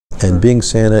And being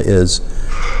Santa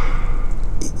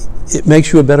it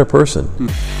makes you a better person.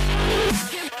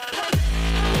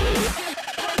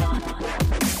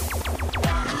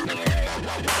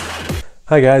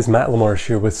 Hi guys, Matt LaMarche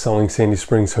here with Selling Sandy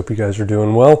Springs. Hope you guys are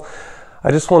doing well.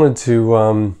 I just wanted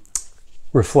to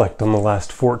reflect on the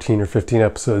last 14 or 15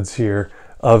 episodes here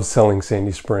of Selling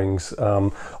Sandy Springs.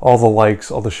 All the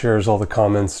likes, all the shares, all the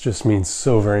comments just means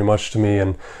so very much to me,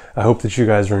 and I hope that you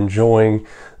guys are enjoying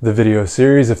the video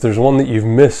series. If there's one that you've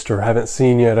missed or haven't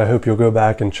seen yet, I hope you'll go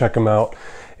back and check them out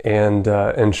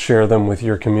and share them with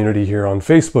your community here on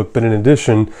Facebook. But in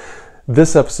addition,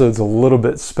 this episode's a little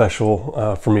bit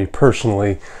special for me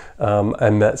personally.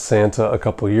 I met Santa a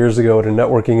couple of years ago at a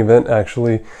networking event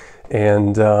actually,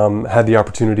 and had the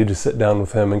opportunity to sit down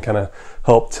with him and kind of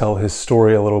help tell his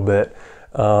story a little bit.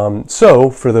 So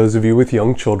for those of you with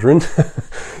young children,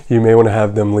 you may want to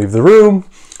have them leave the room,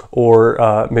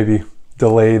 or maybe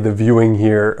delay the viewing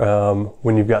here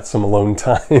when you've got some alone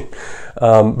time.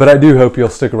 But I do hope you'll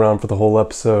stick around for the whole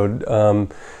episode.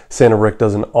 Santa Rick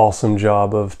does an awesome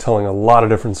job of telling a lot of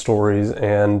different stories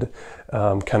and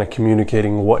kind of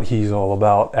communicating what he's all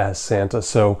about as Santa.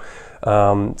 So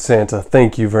Santa,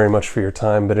 thank you very much for your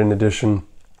time. But in addition,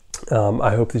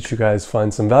 I hope that you guys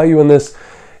find some value in this.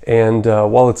 And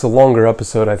while it's a longer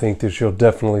episode, I think that you'll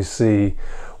definitely see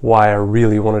why I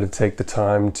really wanted to take the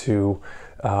time to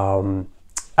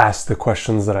ask the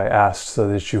questions that I asked, so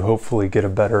that you hopefully get a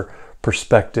better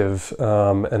perspective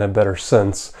and a better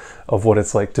sense of what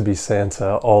it's like to be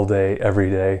Santa all day, every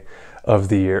day of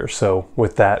the year. So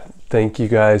with that, thank you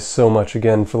guys so much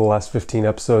again for the last 15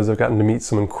 episodes. I've gotten to meet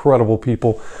some incredible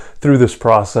people through this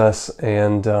process,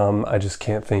 and I just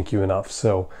can't thank you enough.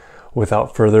 So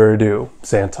without further ado,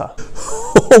 Santa.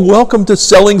 Welcome to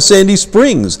Selling Sandy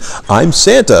Springs. I'm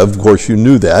Santa, of course you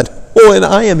knew that. Oh, and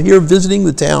I am here visiting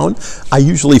the town. I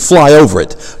usually fly over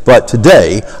it, but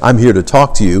today I'm here to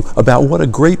talk to you about what a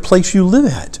great place you live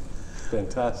at.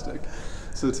 Fantastic.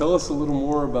 So tell us a little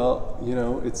more about,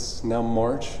 it's now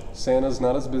March. Santa's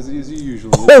not as busy as you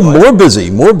usually do. Oh, more busy.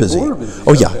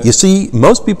 Oh yeah, okay. You see,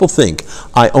 most people think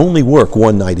I only work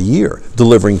one night a year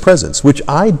delivering presents, which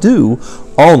I do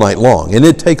all night long, and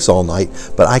it takes all night,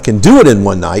 but I can do it in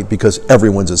one night because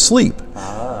everyone's asleep.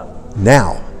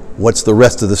 Now, what's the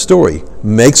rest of the story?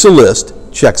 Makes a list,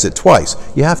 checks it twice.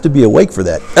 You have to be awake for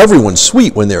that. Everyone's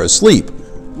sweet when they're asleep.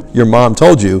 Your mom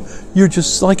told you, you're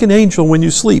just like an angel when you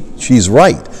sleep. She's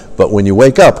right. But when you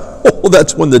wake up, oh,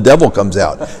 that's when the devil comes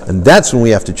out. And that's when we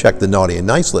have to check the naughty and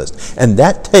nice list. And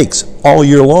that takes all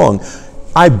year long.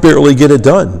 I barely get it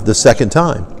done the second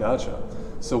time. Gotcha.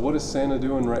 So what is Santa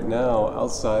doing right now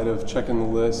outside of checking the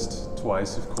list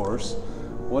twice, of course?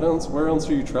 What else? Where else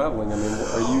are you traveling? I mean,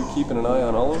 are you keeping an eye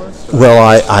on all of us? Or?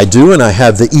 Well, I do, and I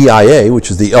have the EIA,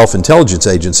 which is the Elf Intelligence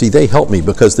Agency. They help me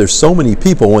because there's so many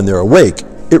people when they're awake.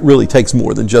 It really takes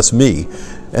more than just me.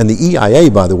 And the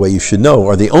EIA, by the way, you should know,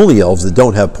 are the only elves that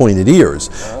don't have pointed ears.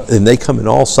 And they come in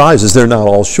all sizes. They're not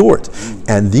all short.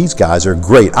 And these guys are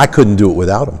great. I couldn't do it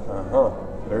without them.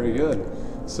 Very good.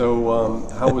 So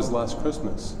how was last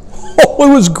Christmas? Oh,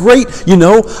 it was great.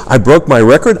 I broke my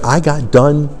record. I got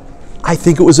done, I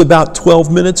think it was about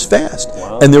 12 minutes fast.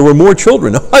 Wow. And there were more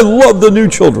children. I love the new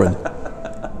children.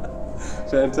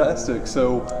 Fantastic.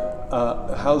 So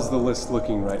how's the list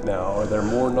looking right now? Are there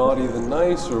more naughty than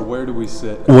nice, or where do we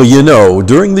sit? Well,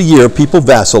 during the year, people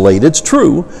vacillate. It's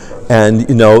true. And,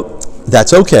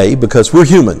 that's okay because we're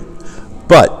human.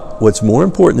 But what's more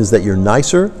important is that you're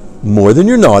nicer more than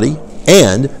you're naughty,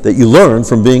 and that you learn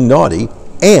from being naughty,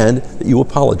 and that you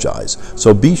apologize.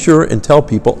 So be sure and tell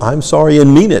people, I'm sorry,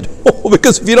 and mean it.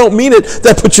 Because if you don't mean it,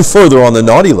 that puts you further on the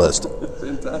naughty list.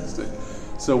 Fantastic.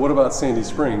 So what about Sandy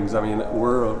Springs? I mean,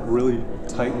 we're a really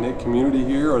tight-knit community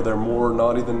here. Are there more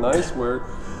naughty than nice?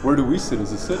 Where do we sit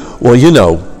as a city? Well,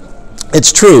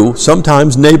 it's true.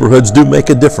 Sometimes neighborhoods do make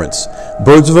a difference.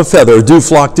 Birds of a feather do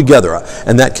flock together.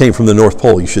 And that came from the North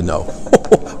Pole, you should know.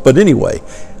 But anyway,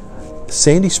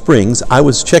 Sandy Springs, I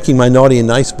was checking my Naughty and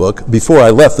Nice book before I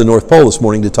left the North Pole this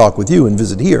morning to talk with you and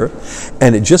visit here.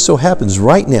 And it just so happens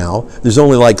right now, there's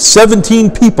only like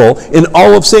 17 people in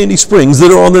all of Sandy Springs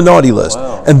that are on the naughty list.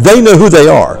 Wow. And they know who they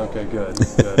are. Okay, good.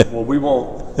 Well, we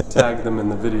won't tag them in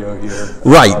the video here.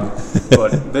 Right.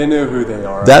 But they know who they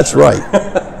are. That's right.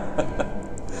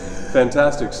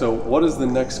 Fantastic. So what does the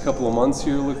next couple of months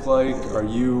here look like? What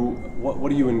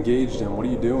are you engaged in? What are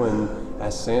you doing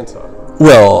as Santa?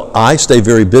 Well, I stay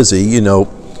very busy.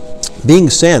 being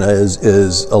Santa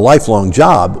is a lifelong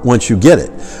job once you get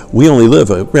it. We only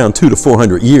live around 200 to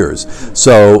 400 years.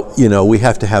 So, you know, we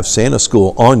have to have Santa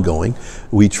school ongoing.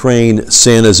 We train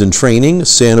Santas in training,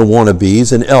 Santa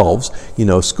wannabes, and elves. You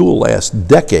know, school lasts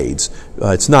decades.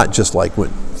 It's not just like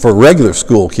for regular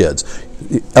school kids.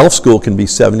 Elf school can be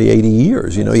 70, 80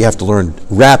 years. You know, you have to learn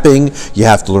rapping, you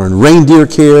have to learn reindeer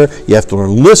care, you have to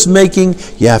learn list making,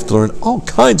 you have to learn all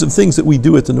kinds of things that we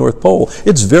do at the North Pole.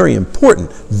 It's very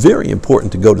important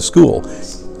to go to school.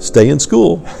 Stay in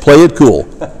school, play it cool.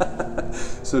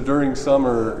 So during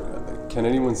summer, can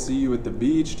anyone see you at the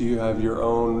beach? Do you have your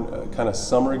own kind of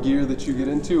summer gear that you get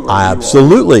into?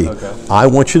 Absolutely. Okay. I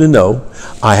want you to know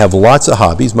I have lots of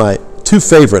hobbies. My two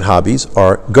favorite hobbies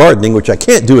are gardening, which I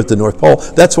can't do at the North Pole.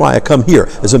 That's why I come here.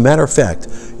 As a matter of fact,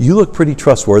 you look pretty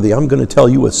trustworthy. I'm going to tell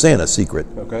you a Santa secret.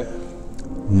 Okay.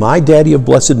 My daddy of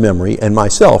blessed memory and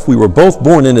myself, we were both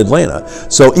born in Atlanta.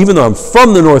 So even though I'm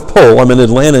from the North Pole, I'm an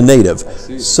Atlanta native.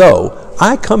 So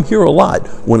I come here a lot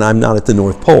when I'm not at the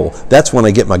North Pole. That's when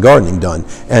I get my gardening done.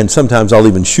 And sometimes I'll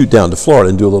even shoot down to Florida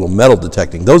and do a little metal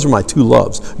detecting. Those are my two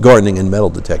loves, gardening and metal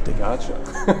detecting. Gotcha.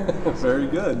 Very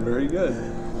good, very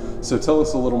good. So tell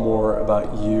us a little more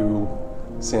about you,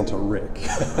 Santa Rick.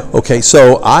 Okay,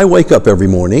 so I wake up every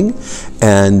morning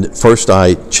and first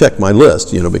I check my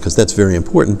list, you know, because that's very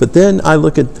important, but then I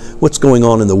look at what's going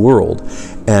on in the world.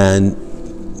 And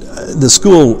the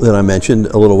school that I mentioned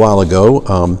a little while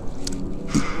ago,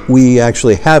 we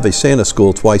actually have a Santa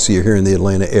school twice a year here in the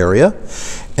Atlanta area,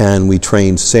 and we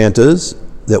train Santas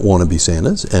that want to be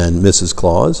Santas and Mrs.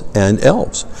 Claus and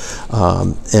elves.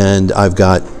 And I've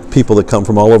got people that come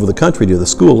from all over the country to the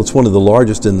school. It's one of the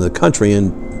largest in the country,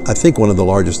 and I think one of the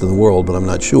largest in the world, but I'm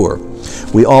not sure.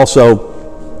 We also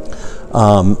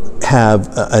have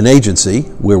an agency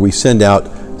where we send out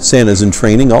Santas in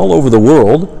training all over the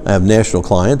world. I have national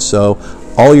clients, so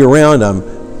all year round I'm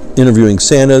interviewing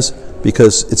Santas,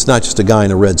 because it's not just a guy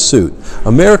in a red suit.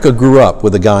 America grew up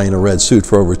with a guy in a red suit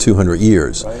for over 200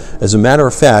 years. Right. As a matter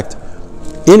of fact,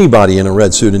 anybody in a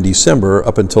red suit in December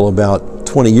up until about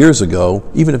 20 years ago,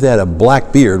 even if they had a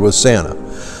black beard, was Santa.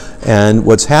 And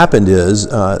what's happened is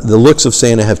the looks of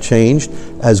Santa have changed,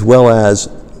 as well as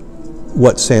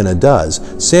what Santa does.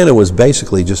 Santa was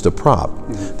basically just a prop.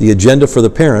 Mm-hmm. The agenda for the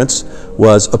parents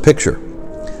was a picture.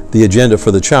 The agenda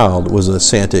for the child was a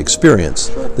Santa experience.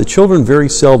 Sure. The children very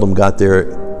seldom got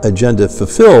their agenda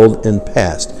fulfilled and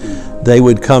passed. Mm-hmm. They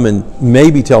would come and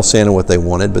maybe tell Santa what they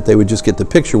wanted, but they would just get the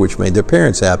picture, which made their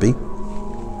parents happy.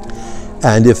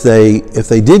 And if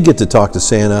they did get to talk to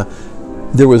Santa,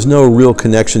 there was no real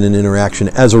connection and interaction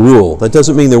as a rule. That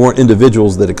doesn't mean there weren't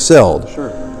individuals that excelled. Sure.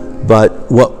 But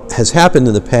what has happened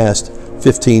in the past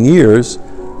 15 years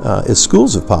is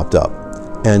schools have popped up.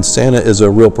 And Santa is a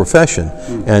real profession.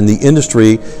 Mm. And the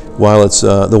industry, while it's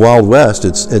the Wild West,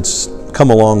 it's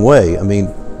come a long way. I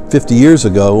mean, 50 years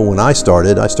ago when I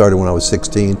started when I was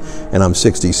 16 and I'm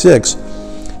 66,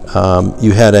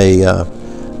 you had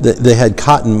they had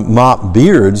cotton mop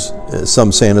beards,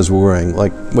 some Santas were wearing,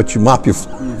 like what you mop your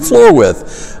floor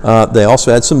with. They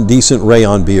also had some decent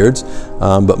rayon beards,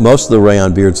 but most of the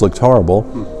rayon beards looked horrible.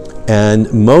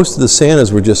 And most of the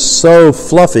Santas were just so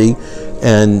fluffy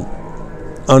and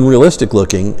unrealistic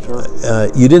looking. Sure.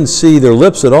 You didn't see their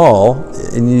lips at all,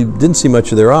 and you didn't see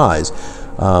much of their eyes.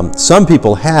 Some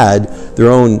people had their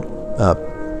own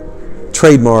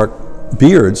trademark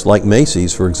beards, like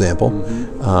Macy's, for example.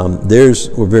 Mm-hmm. Theirs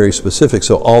were very specific,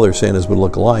 so all their Santas would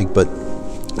look alike. But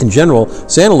in general,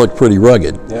 Santa looked pretty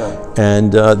rugged. Yeah.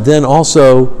 And then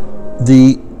also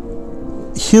the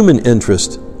human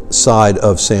interest side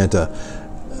of Santa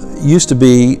used to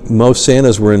be most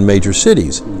Santas were in major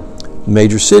cities.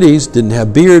 Major cities didn't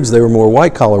have beards, they were more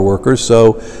white-collar workers,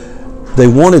 so they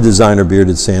wanted designer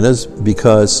bearded Santas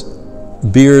because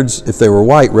beards, if they were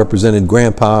white, represented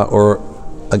grandpa or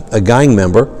a gang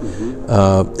member.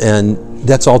 Mm-hmm. And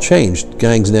that's all changed.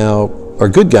 Gangs now are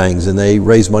good gangs, and they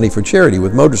raise money for charity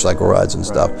with motorcycle rides and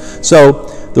stuff. Right. So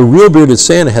the real bearded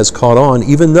Santa has caught on,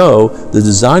 even though the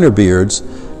designer beards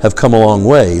have come a long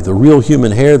way. The real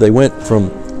human hair, they went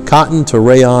from cotton to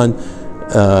rayon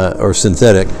or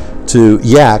synthetic to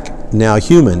yak, now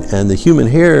human, and the human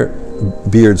hair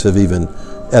beards have even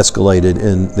escalated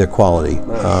in their quality.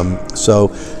 Nice.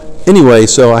 So anyway,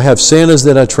 so I have Santas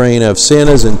that I train, I have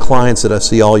Santas and clients that I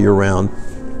see all year round,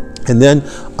 and then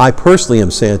I personally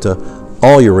am Santa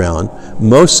all year round.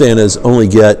 Most Santas only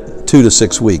get 2 to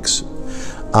 6 weeks.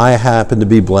 I happen to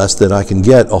be blessed that I can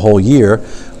get a whole year.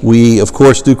 We, of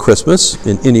course, do Christmas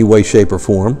in any way, shape, or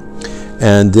form.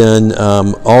 And then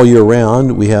all year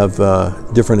round, we have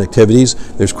different activities.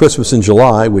 There's Christmas in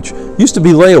July, which used to be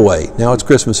layaway. Now it's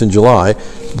Christmas in July.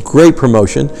 Great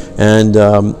promotion. And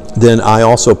then I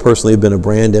also personally have been a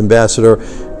brand ambassador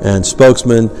and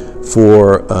spokesman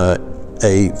for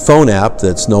a phone app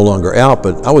that's no longer out,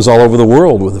 but I was all over the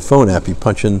world with a phone app. You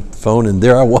punch in phone and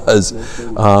there I was.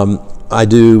 I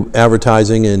do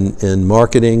advertising and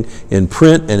marketing in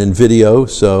print and in video,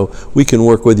 so we can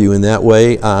work with you in that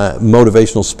way.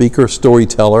 Motivational speaker,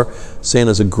 storyteller.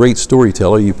 Santa's a great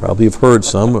storyteller. You probably have heard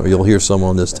some, or you'll hear some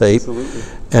on this tape. Absolutely.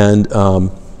 And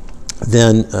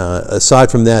then aside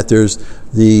from that, there's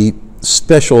the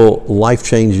special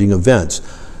life-changing events.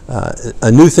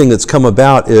 A new thing that's come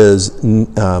about is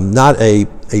not a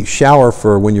shower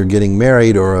for when you're getting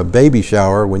married or a baby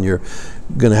shower when you're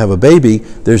going to have a baby.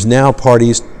 There's now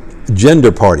parties,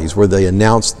 gender parties, where they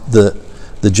announce the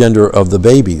gender of the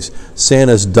babies.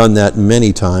 Santa's done that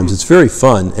many times. It's very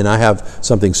fun, and I have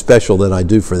something special that I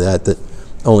do for that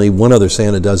only one other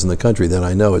Santa does in the country that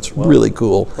I know. It's really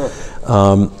cool.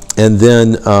 And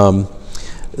then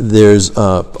there's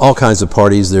all kinds of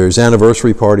parties. There's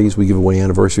anniversary parties. We give away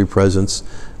anniversary presents.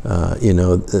 You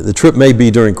know, the trip may be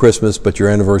during Christmas, but your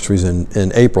anniversary's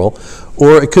in April.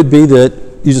 Or it could be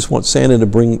that you just want Santa to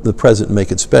bring the present and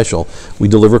make it special. We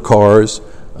deliver cars.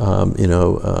 You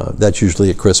know, that's usually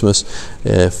at Christmas.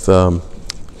 If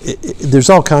there's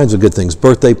all kinds of good things,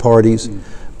 birthday parties.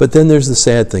 But then there's the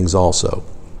sad things also.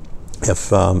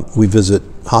 If we visit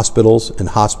hospitals and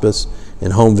hospice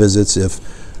and home visits, if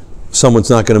someone's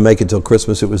not going to make it till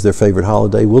Christmas, it was their favorite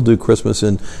holiday, we'll do Christmas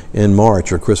in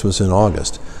March or Christmas in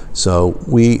August. So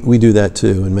we do that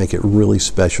too and make it really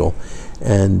special.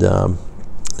 And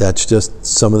that's just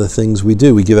some of the things we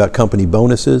do. We give out company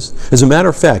bonuses. As a matter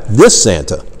of fact, this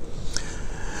Santa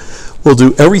will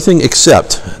do everything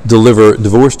except deliver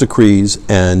divorce decrees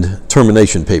and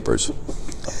termination papers.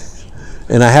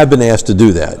 And I have been asked to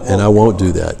do that, and I won't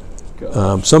do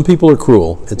that. Some people are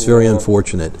cruel. It's very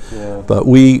unfortunate. But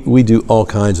we do all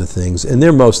kinds of things, and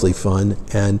they're mostly fun.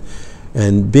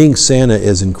 And being Santa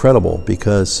is incredible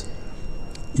because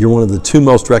you're one of the 2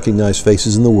 most recognized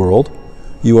faces in the world.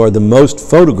 You are the most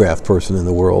photographed person in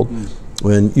the world.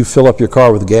 When you fill up your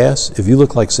car with gas, if you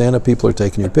look like Santa, people are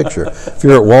taking your picture. If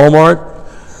you're at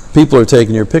Walmart, people are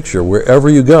taking your picture.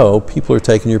 Wherever you go, people are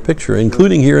taking your picture,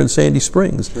 including here in Sandy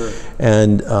Springs.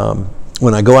 And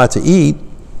when I go out to eat,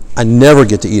 I never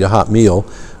get to eat a hot meal.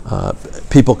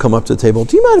 People come up to the table,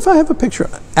 do you mind if I have a picture?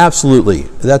 Absolutely.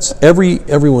 That's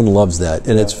everyone loves that,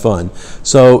 and it's fun.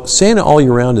 So Santa all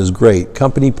year round is great.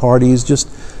 Company parties, just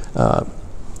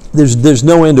there's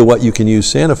no end to what you can use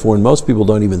Santa for, and most people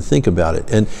don't even think about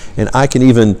it. And I can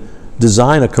even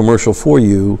design a commercial for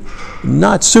you,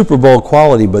 not Super Bowl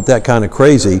quality, but that kind of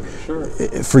crazy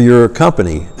for your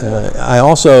company. I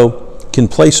also can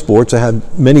play sports. I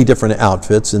have many different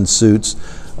outfits and suits.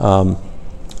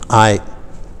 I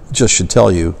just should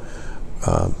tell you,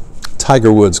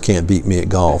 Tiger Woods can't beat me at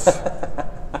golf.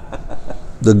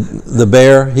 The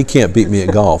bear, he can't beat me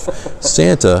at golf.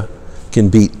 Santa can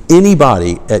beat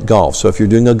anybody at golf. So if you're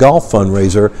doing a golf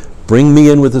fundraiser, bring me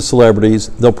in with the celebrities.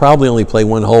 They'll probably only play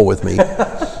 1 hole with me.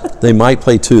 They might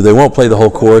play 2. They won't play the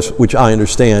whole course, which I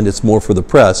understand. It's more for the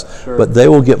press. But they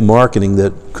will get marketing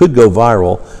that could go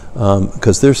viral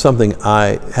because there's something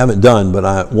I haven't done, but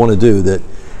I want to do that.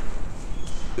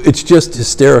 It's just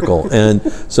hysterical. And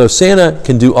so Santa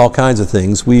can do all kinds of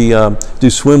things. We do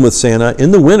swim with Santa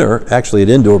in the winter, actually at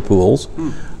indoor pools.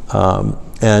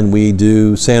 And we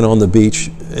do Santa on the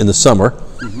beach in the summer.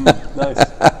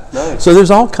 Nice. So there's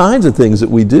all kinds of things that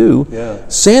we do.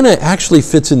 Santa actually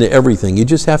fits into everything. You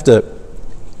just have to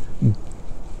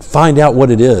find out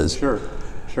what it is. Sure.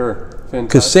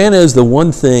 Because Santa is the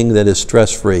one thing that is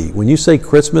stress-free. When you say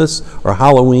Christmas or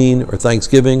Halloween or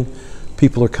Thanksgiving,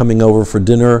 people are coming over for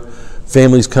dinner,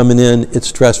 families coming in, it's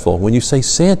stressful. When you say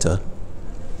Santa,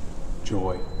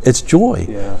 joy. It's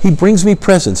joy. He brings me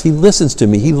presents. He listens to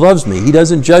me. He loves me. He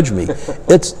doesn't judge me.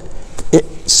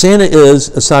 Santa is,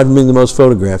 aside from being the most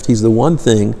photographed, he's the one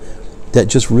thing that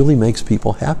just really makes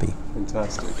people happy.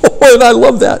 Fantastic. Oh, and I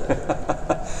love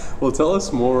that. Well, tell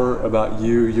us more about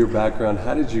you, your background.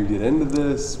 How did you get into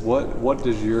this? What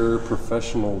does your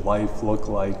professional life look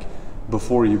like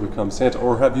before you become Santa,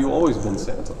 or have you always been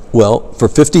Santa? Well, for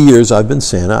 50 years I've been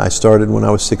Santa. I started when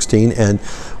I was 16, and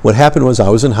what happened was I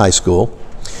was in high school,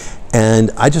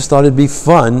 and I just thought it'd be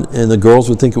fun, and the girls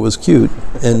would think it was cute,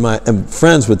 and my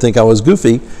friends would think I was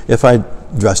goofy if I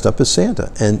dressed up as Santa,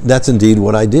 and that's indeed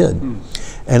what I did.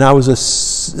 And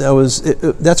that's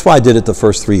why I did it the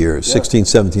first 3 years, 16,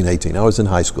 17, 18. I was in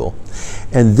high school.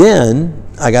 And then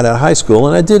I got out of high school,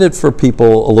 and I did it for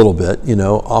people a little bit, you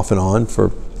know, off and on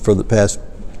for the past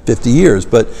 50 years.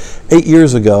 But 8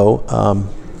 years ago, I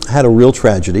had a real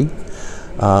tragedy.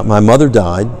 My mother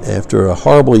died after a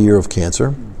horrible year of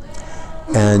cancer.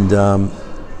 And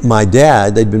my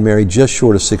dad, they'd been married just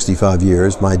short of 65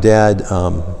 years. My dad,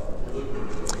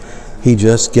 he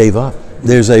just gave up.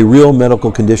 There's a real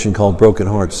medical condition called broken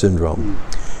heart syndrome.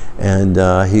 And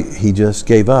he just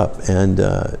gave up. And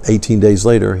 18 days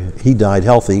later, he died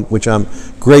healthy, which I'm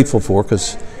grateful for,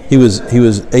 because he was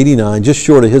 89, just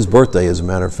short of his birthday, as a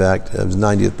matter of fact, his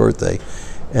 90th birthday.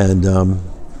 And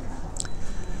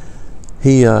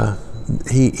he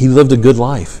lived a good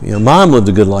life. You know, Mom lived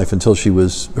a good life until she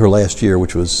was her last year,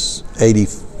 which was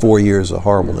 84 years of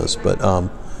horribleness, but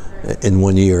in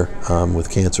 1 year with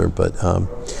cancer. But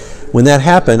when that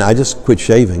happened, I just quit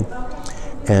shaving,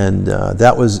 and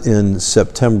that was in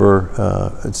September.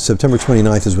 September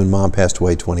 29th is when Mom passed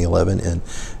away, 2011, and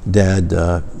Dad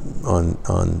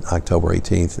on October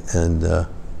 18th, and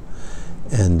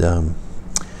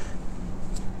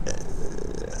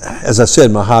as I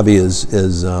said, my hobby is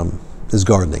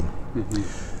gardening. Mm-hmm.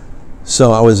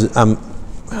 So I was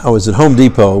at Home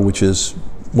Depot, which is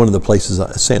one of the places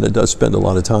Santa does spend a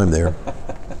lot of time there,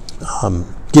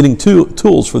 getting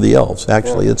tools for the elves.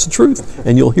 Actually, it's the truth,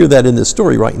 and you'll hear that in this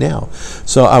story right now.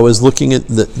 So I was looking at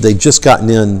they'd just gotten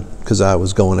in, because I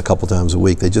was going a couple times a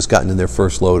week. They'd just gotten in their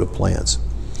first load of plants,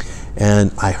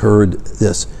 and I heard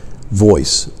this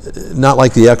voice, not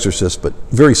like The Exorcist, but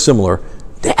very similar.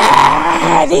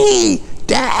 Daddy,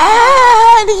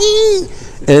 Daddy.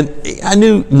 And I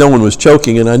knew no one was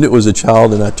choking, and I knew it was a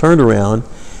child, and I turned around.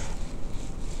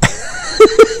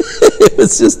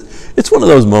 It's one of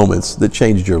those moments that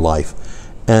changed your life.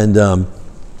 And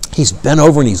he's bent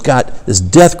over, and he's got this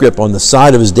death grip on the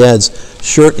side of his dad's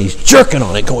shirt, and he's jerking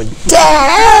on it, going,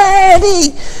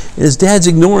 Daddy! And his dad's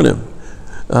ignoring him.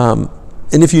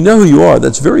 And if you know who you are,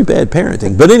 that's very bad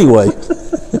parenting. But anyway,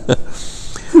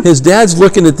 his dad's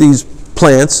looking at these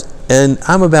plants, and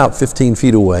I'm about 15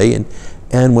 feet away,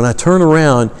 and when I turn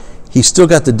around, he's still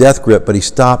got the death grip, but he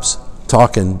stops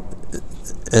talking,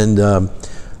 and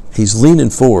he's leaning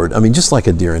forward. I mean, just like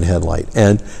a deer in headlight.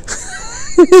 And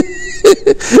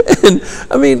and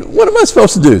I mean, what am I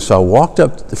supposed to do? So I walked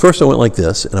up. First, I went like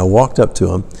this, and I walked up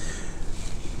to him.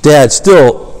 Dad,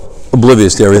 still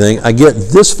oblivious to everything. I get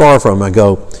this far from him. I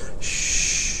go,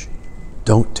 shh,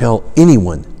 don't tell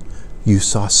anyone you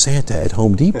saw Santa at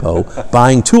Home Depot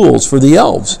buying tools for the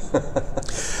elves.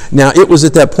 Now, it was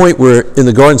at that point where in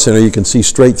the garden center you can see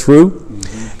straight through.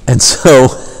 Mm-hmm. And so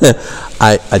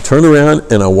I turn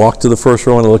around and I walk to the first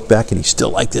row, and I look back, and he's still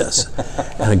like this.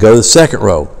 And I go to the second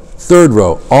row, third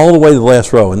row, all the way to the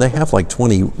last row, and they have like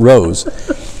 20 rows.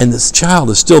 And this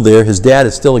child is still there. His dad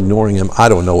is still ignoring him. I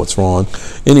don't know what's wrong.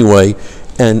 Anyway,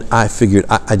 and I figured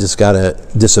I just got to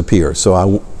disappear. So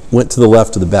I went to the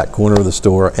left of the back corner of the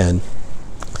store and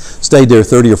stayed there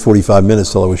 30 or 45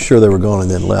 minutes till I was sure they were gone,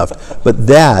 and then left. But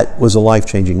that was a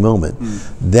life-changing moment.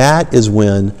 That is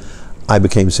when I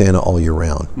became Santa all year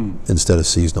round instead of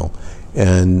seasonal.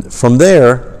 And from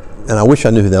there, and I wish I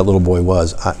knew who that little boy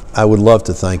was, I would love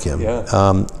to thank him.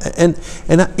 Yeah. And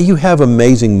you have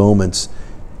amazing moments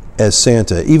as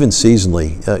Santa, even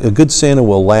seasonally. A good Santa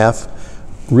will laugh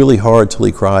really hard till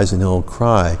he cries, and he'll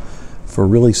cry for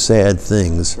really sad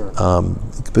things. Sure.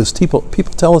 Because people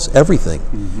tell us everything,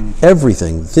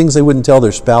 everything. Things they wouldn't tell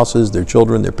their spouses, their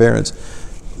children, their parents.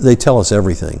 They tell us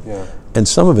everything. Yeah. And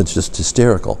some of it's just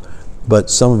hysterical, but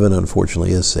some of it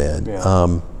unfortunately is sad.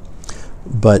 Yeah.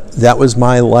 But that was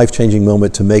my life-changing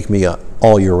moment to make me a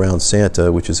all-year-round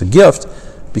Santa, which is a gift,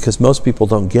 because most people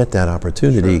don't get that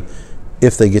opportunity. Sure.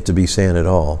 If they get to be Santa at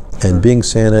all. Sure. And being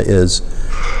Santa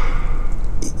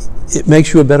it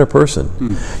makes you a better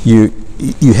person. You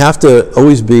have to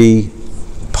always be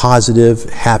positive,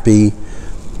 happy,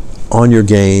 on your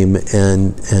game,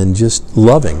 and just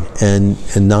loving and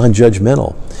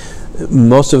non-judgmental.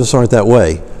 Most of us aren't that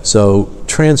way. So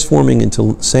transforming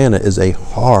into Santa is a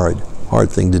hard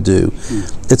thing to do.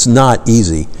 It's not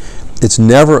easy. It's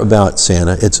never about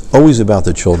Santa. It's always about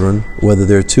the children, whether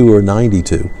they're 2 or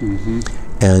 92.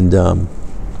 And I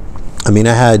mean,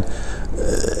 I had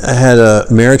a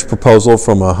marriage proposal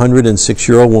from a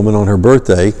 106-year-old woman on her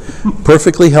birthday,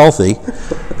 perfectly healthy,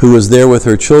 who was there with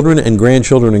her children and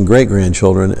grandchildren and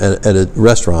great-grandchildren at a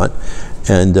restaurant.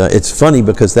 And it's funny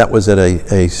because that was at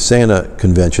a Santa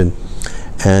convention,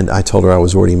 and I told her I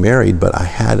was already married, but I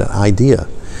had an idea.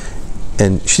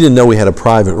 And she didn't know we had a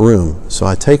private room, so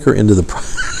I take her into the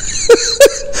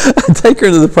I take her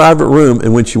into the private room,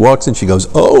 and when she walks in, she goes,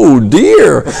 "Oh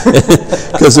dear,"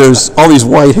 because there's all these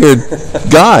white-haired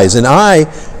guys, and I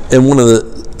am one of the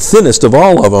thinnest of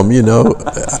all of them. You know,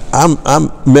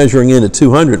 I'm measuring in at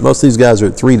 200. Most of these guys are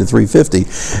at 3 to 350,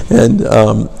 and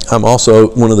I'm also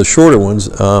one of the shorter ones.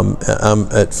 I'm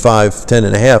at 5'10"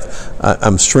 and a half.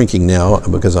 I'm shrinking now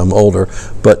because I'm older,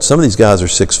 but some of these guys are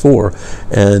 6'4",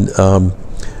 and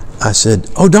I said,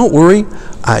 "Oh, don't worry."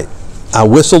 I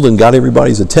whistled and got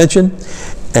everybody's attention,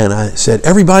 and I said,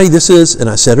 "Everybody, this is," and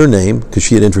I said her name because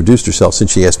she had introduced herself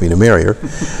since she asked me to marry her,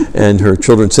 and her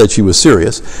children said she was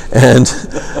serious, and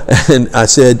I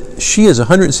said, "She is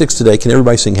 106 today. Can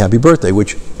everybody sing happy birthday?"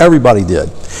 Which everybody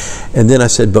did. And then I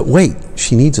said, "But wait,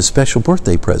 she needs a special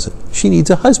birthday present. She needs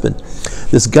a husband."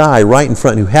 This guy right in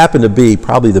front, who happened to be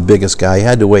probably the biggest guy, he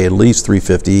had to weigh at least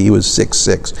 350. He was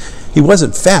 6'6". He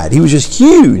wasn't fat. He was just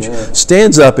huge. Yeah.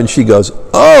 Stands up and she goes,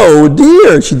 "Oh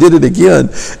dear." She did it again.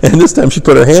 And this time she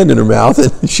put her hand in her mouth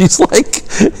and she's like,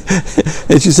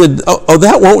 and she said, oh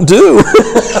that won't do.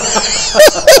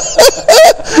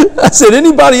 I said,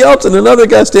 "Anybody else?" And another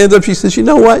guy stands up. She says, "You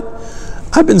know what?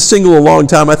 I've been single a long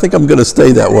time. I think I'm going to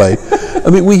stay that way." I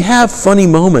mean, we have funny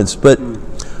moments, but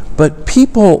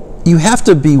people, you have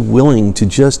to be willing to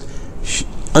just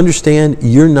understand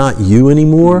you're not you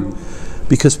anymore.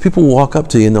 Because people walk up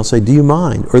to you and they'll say, "Do you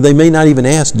mind?" Or they may not even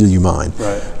ask, "Do you mind?"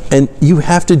 Right. And you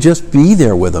have to just be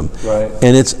there with them. Right.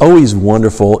 And it's always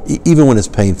wonderful, even when it's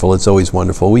painful, it's always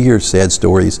wonderful. We hear sad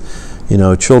stories. You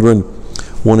know, children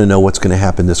want to know what's going to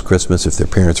happen this Christmas if their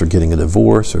parents are getting a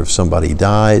divorce or if somebody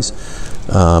dies.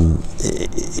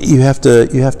 You have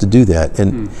to do that.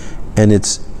 And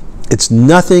it's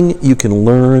nothing you can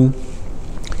learn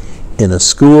in a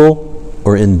school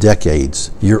or in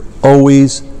decades. You're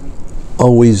always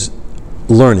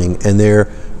learning, and there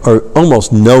are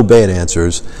almost no bad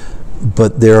answers,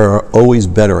 but there are always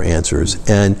better answers.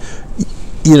 And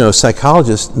you know,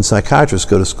 psychologists and psychiatrists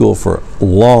go to school for a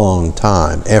long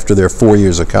time after their 4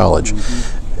 years of college.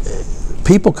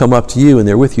 People come up to you and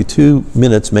they're with you 2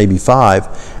 minutes, maybe 5,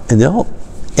 and they'll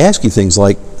ask you things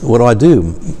like, "What do I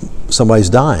do? Somebody's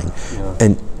dying." Yeah.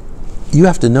 And you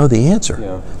have to know the answer.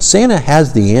 Yeah. Santa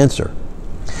has the answer,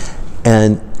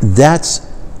 and that's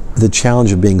the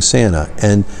challenge of being Santa.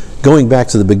 And going back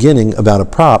to the beginning about a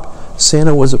prop,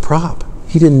 Santa was a prop.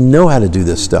 He didn't know how to do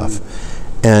this stuff.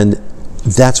 And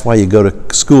that's why you go to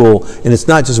school, and it's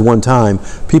not just one time.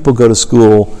 People go to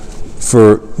school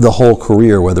for the whole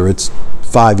career, whether it's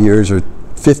 5 years or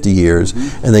 50 years,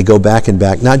 and they go back and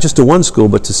back, not just to one school,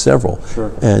 but to several.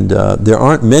 Sure. And there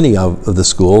aren't many of the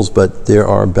schools, but there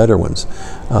are better ones.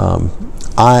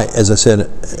 I, as I said,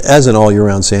 as an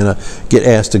all-year-round Santa, get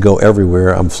asked to go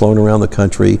everywhere. I'm flown around the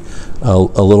country a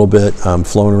little bit. I'm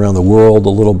flown around the world a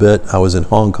little bit. I was in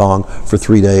Hong Kong for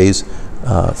 3 days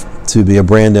to be a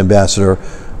brand ambassador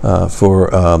for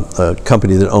a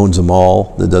company that owns a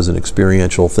mall that does an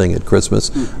experiential thing at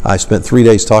Christmas. I spent 3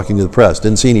 days talking to the press.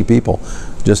 Didn't see any people,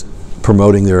 just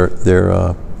promoting their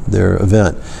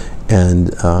event.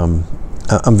 And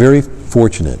I'm very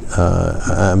fortunate.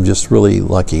 I'm just really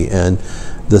lucky. And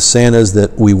the Santas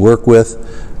that we work with,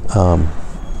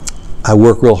 I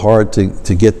work real hard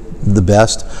to get the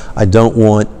best. I don't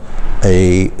want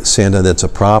a Santa that's a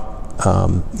prop.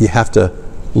 You have to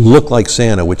look like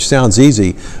Santa, which sounds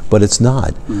easy, but it's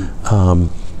not.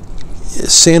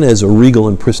 Santa is a regal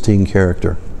and pristine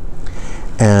character.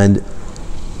 And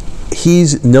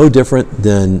he's no different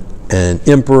than an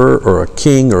emperor or a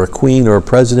king or a queen or a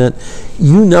president.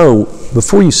 You know,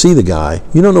 before you see the guy,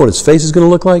 you don't know what his face is going to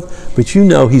look like, but you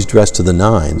know he's dressed to the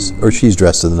nines, or she's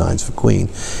dressed to the nines for queen.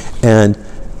 And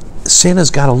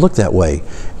Santa's got to look that way.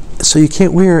 So you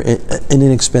can't wear an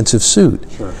inexpensive suit.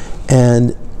 Sure.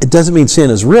 And it doesn't mean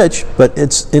Santa's rich, but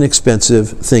it's an expensive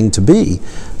thing to be.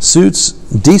 Suits,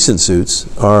 decent suits,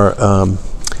 are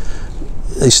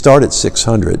they start at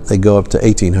 $600. They go up to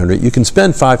 $1,800. You can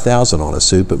spend $5,000 on a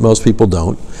suit, but most people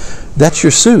don't. That's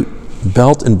your suit.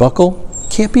 Belt and buckle.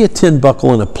 Can't be a tin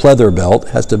buckle and a pleather belt. It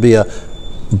has to be a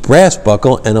brass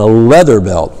buckle and a leather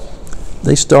belt.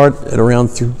 They start at around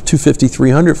 $250,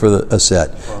 $300 for a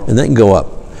set, and they can go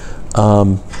up.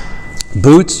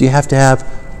 Boots, you have to have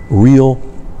real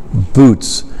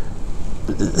boots.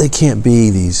 They can't be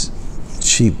these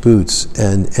cheap boots,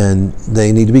 and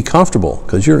they need to be comfortable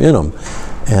because you're in them.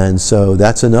 And so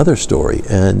that's another story.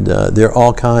 And there are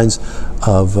all kinds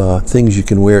of things you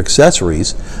can wear,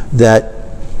 accessories that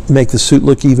make the suit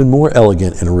look even more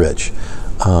elegant and rich.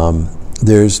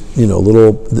 There's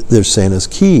there's Santa's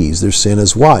keys, there's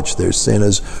Santa's watch, there's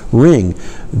Santa's ring,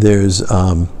 there's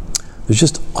There's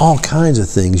just all kinds of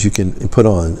things you can put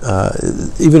on.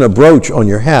 Even a brooch on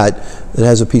your hat that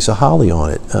has a piece of holly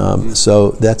on it.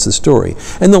 So that's the story.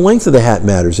 And the length of the hat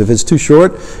matters. If it's too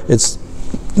short, it's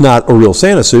not a real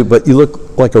Santa suit, but you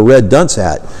look like a red dunce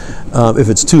hat. If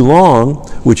it's too long,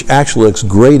 which actually looks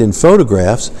great in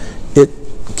photographs, it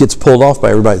gets pulled off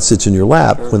by everybody that sits in your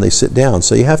lap when they sit down.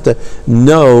 So you have to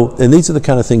know, and these are the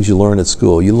kind of things you learn at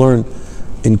school. You learn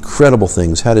incredible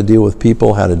things, how to deal with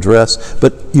people, how to dress,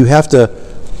 but you have to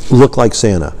look like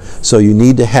Santa. So you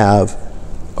need to have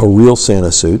a real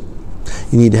Santa suit.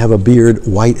 You need to have a beard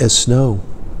white as snow.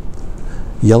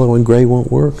 Yellow and gray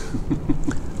won't work.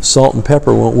 Salt and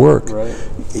pepper won't work. Right.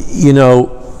 You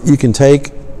know, you can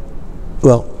take,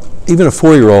 well, even a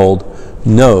 4-year-old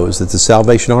knows that the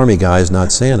Salvation Army guy is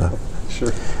not Santa.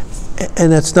 Sure.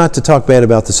 And that's not to talk bad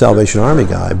about the Salvation Army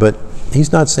guy, but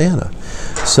he's not Santa.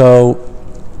 So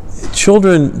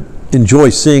children enjoy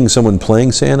seeing someone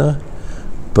playing Santa,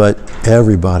 but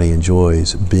everybody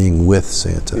enjoys being with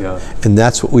Santa. Yeah. And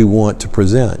that's what we want to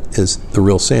present, is the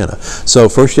real Santa. So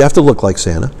first you have to look like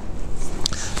Santa.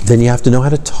 Then you have to know how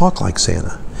to talk like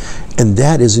Santa. And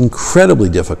that is incredibly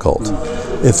difficult.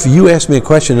 If you ask me a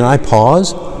question and I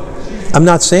pause, I'm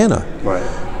not Santa. Right.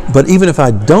 But even if I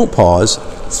don't pause,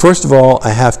 first of all, I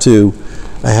have to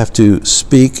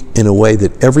speak in a way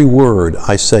that every word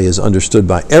I say is understood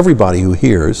by everybody who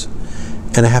hears,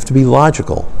 and I have to be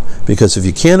logical. Because if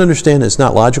you can't understand it's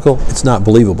not logical, it's not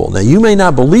believable. Now, you may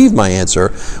not believe my answer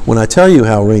when I tell you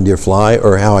how reindeer fly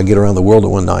or how I get around the world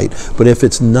in one night, but if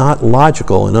it's not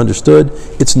logical and understood,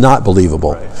 it's not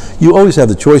believable. Right. You always have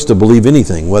the choice to believe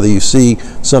anything, whether you see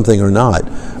something or not.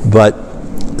 But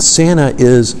Santa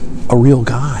is a real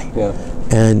guy. Yeah.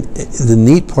 And the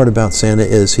neat part about Santa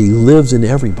is he lives in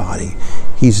everybody.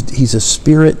 He's a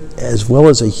spirit as well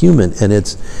as a human, and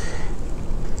it's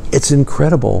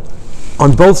incredible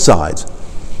on both sides.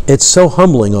 It's so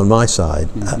humbling on my side.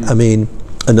 I mean,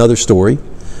 another story,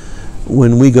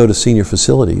 when we go to senior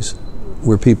facilities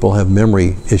where people have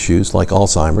memory issues like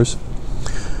Alzheimer's,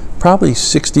 probably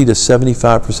 60 to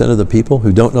 75% of the people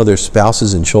who don't know their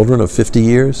spouses and children of 50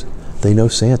 years, they know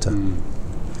Santa.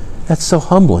 That's so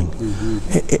humbling.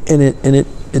 And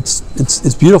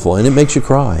it's beautiful, and it makes you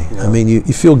cry. Yeah. I mean, you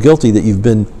feel guilty that you've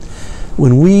been,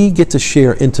 when we get to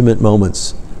share intimate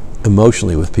moments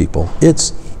emotionally with people,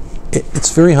 it's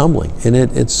very humbling, and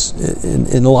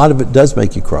and a lot of it does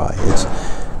make you cry. It's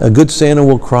a good Santa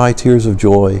will cry tears of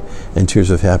joy and tears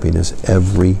of happiness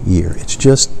every year.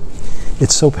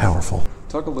 It's so powerful.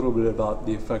 Talk a little bit about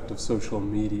the effect of social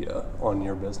media on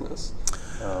your business,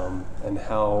 and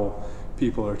how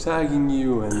people are tagging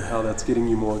you and how that's getting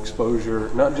you more exposure,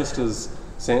 not just as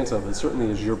Santa, but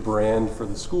certainly as your brand for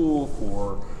the school,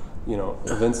 for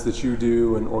events that you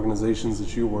do and organizations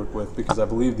that you work with, because I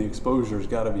believe the exposure's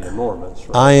got to be enormous.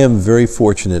 Right? I am very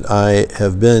fortunate. I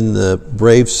have been the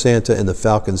Brave Santa and the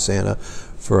Falcon Santa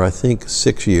for I think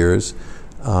 6 years,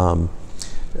 and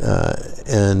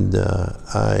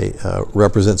I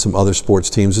represent some other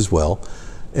sports teams as well.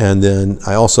 And then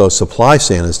I also supply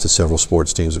Santas to several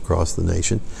sports teams across the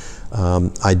nation.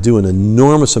 I do an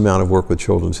enormous amount of work with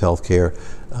children's health care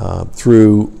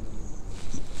through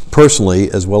personally,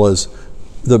 as well as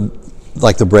the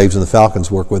Braves and the Falcons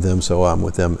work with them, so I'm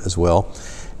with them as well.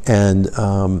 And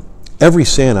every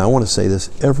Santa, I want to say this,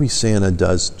 every Santa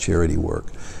does charity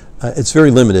work. It's very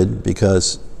limited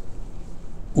because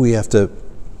we have to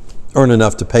earn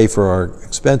enough to pay for our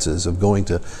expenses of going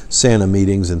to Santa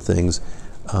meetings and things,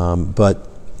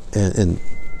 and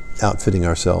outfitting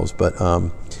ourselves. But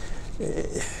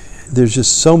there's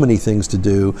just so many things to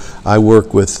do. I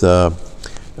work with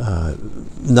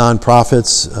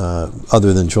nonprofits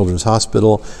other than Children's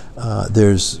Hospital.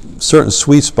 There's certain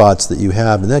sweet spots that you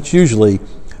have, and that's usually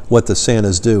what the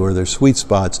Santas do, or their sweet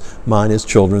spots. Mine is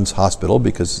Children's Hospital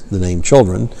because the name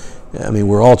children. I mean,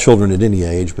 we're all children at any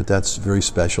age, but that's very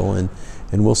special, and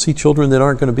we'll see children that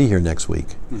aren't going to be here next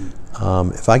week.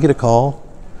 If I get a call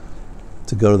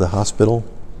to go to the hospital,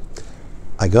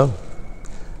 I go.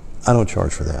 I don't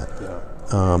charge for that.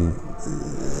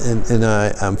 And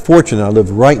I'm fortunate. I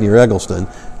live right near Eggleston.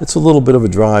 It's a little bit of a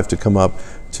drive to come up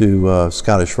to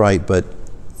Scottish Rite, but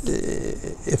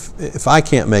if I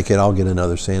can't make it, I'll get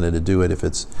another Santa to do it if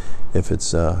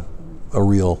it's a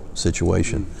real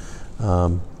situation.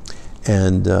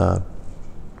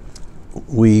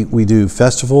 We do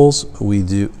festivals. We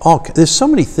do there's so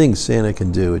many things Santa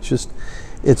can do.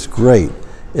 It's great.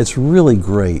 It's really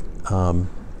great.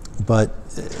 But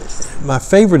my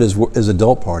favorite is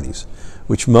adult parties,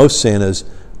 which most Santas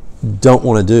don't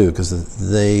want to do because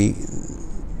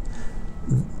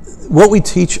what we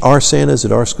teach our Santas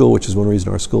at our school, which is one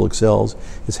reason our school excels,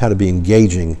 is how to be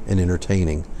engaging and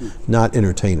entertaining, not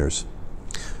entertainers.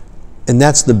 And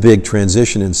that's the big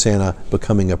transition in Santa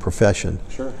becoming a profession.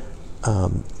 Sure.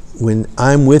 When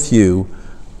I'm with you,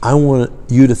 I want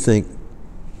you to think,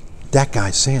 that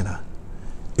guy's Santa.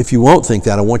 If you won't think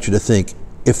that, I want you to think,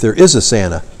 if there is a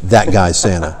Santa, that guy's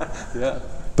Santa. Yeah.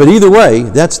 But either way,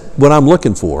 that's what I'm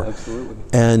looking for. Absolutely.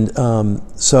 And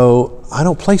so I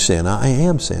don't play Santa, I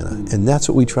am Santa. And that's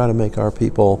what we try to make our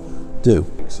people do.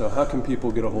 So how can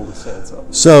people get a hold of Santa?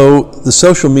 So the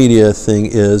social media thing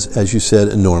is, as you said,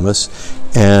 enormous.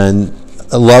 And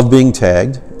I love being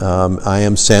tagged. I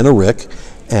am Santa Rick.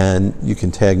 And you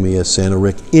can tag me as Santa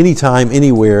Rick anytime,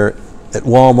 anywhere, at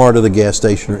Walmart or the gas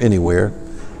station or anywhere,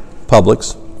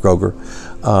 Publix, Kroger.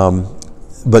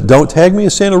 But don't tag me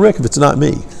as Santa Rick if it's not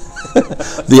me.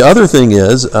 The other thing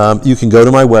is, you can go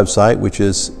to my website, which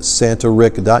is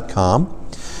santarick.com.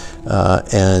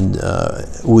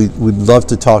 We'd love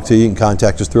to talk to you. You can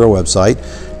contact us through our website.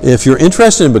 If you're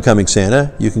interested in becoming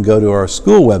Santa, you can go to our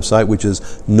school website, which is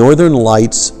Northern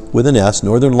Lights with an S,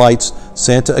 Northern Lights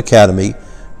Santa Academy.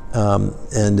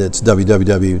 And it's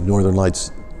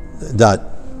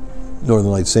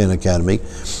www.northernlights Santa Academy.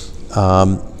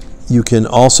 You can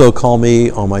also call me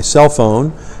on my cell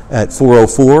phone at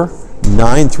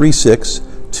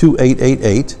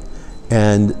 404-936-2888.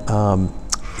 And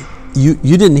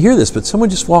you didn't hear this, but someone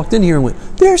just walked in here and went,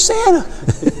 "There's Santa,"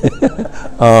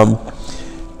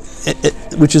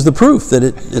 which is the proof that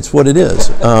it's what it is.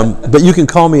 But you can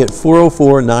call me at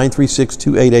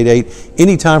 404-936-2888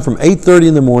 anytime from 8:30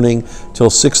 in the morning till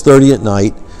 6:30 at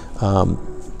night.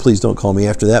 Please don't call me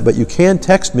after that, but you can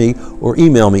text me or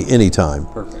email me anytime.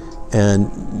 Perfect.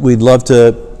 And we'd love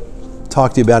to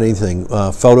talk to you about anything,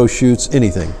 photo shoots,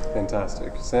 anything.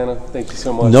 Fantastic. Santa, thank you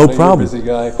so much. No I know problem. You're a busy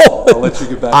guy. I'll let you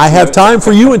get back I to have it. time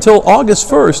for you until August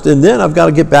 1st, and then I've got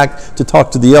to get back to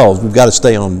talk to the elves. We've got to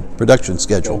stay on production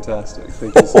schedule. Fantastic.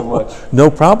 Thank you so much. No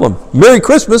problem. Merry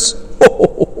Christmas.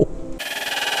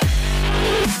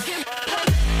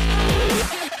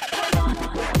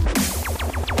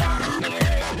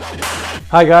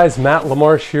 Hi guys, Matt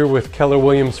LaMarche here with Keller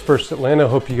Williams First Atlanta.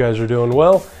 Hope you guys are doing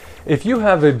well. If you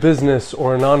have a business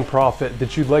or a nonprofit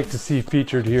that you'd like to see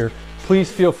featured here, please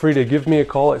feel free to give me a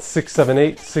call at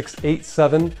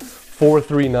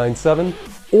 678-687-4397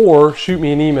 or shoot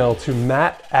me an email to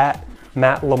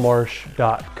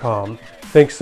matt@mattlamarche.com. Thanks.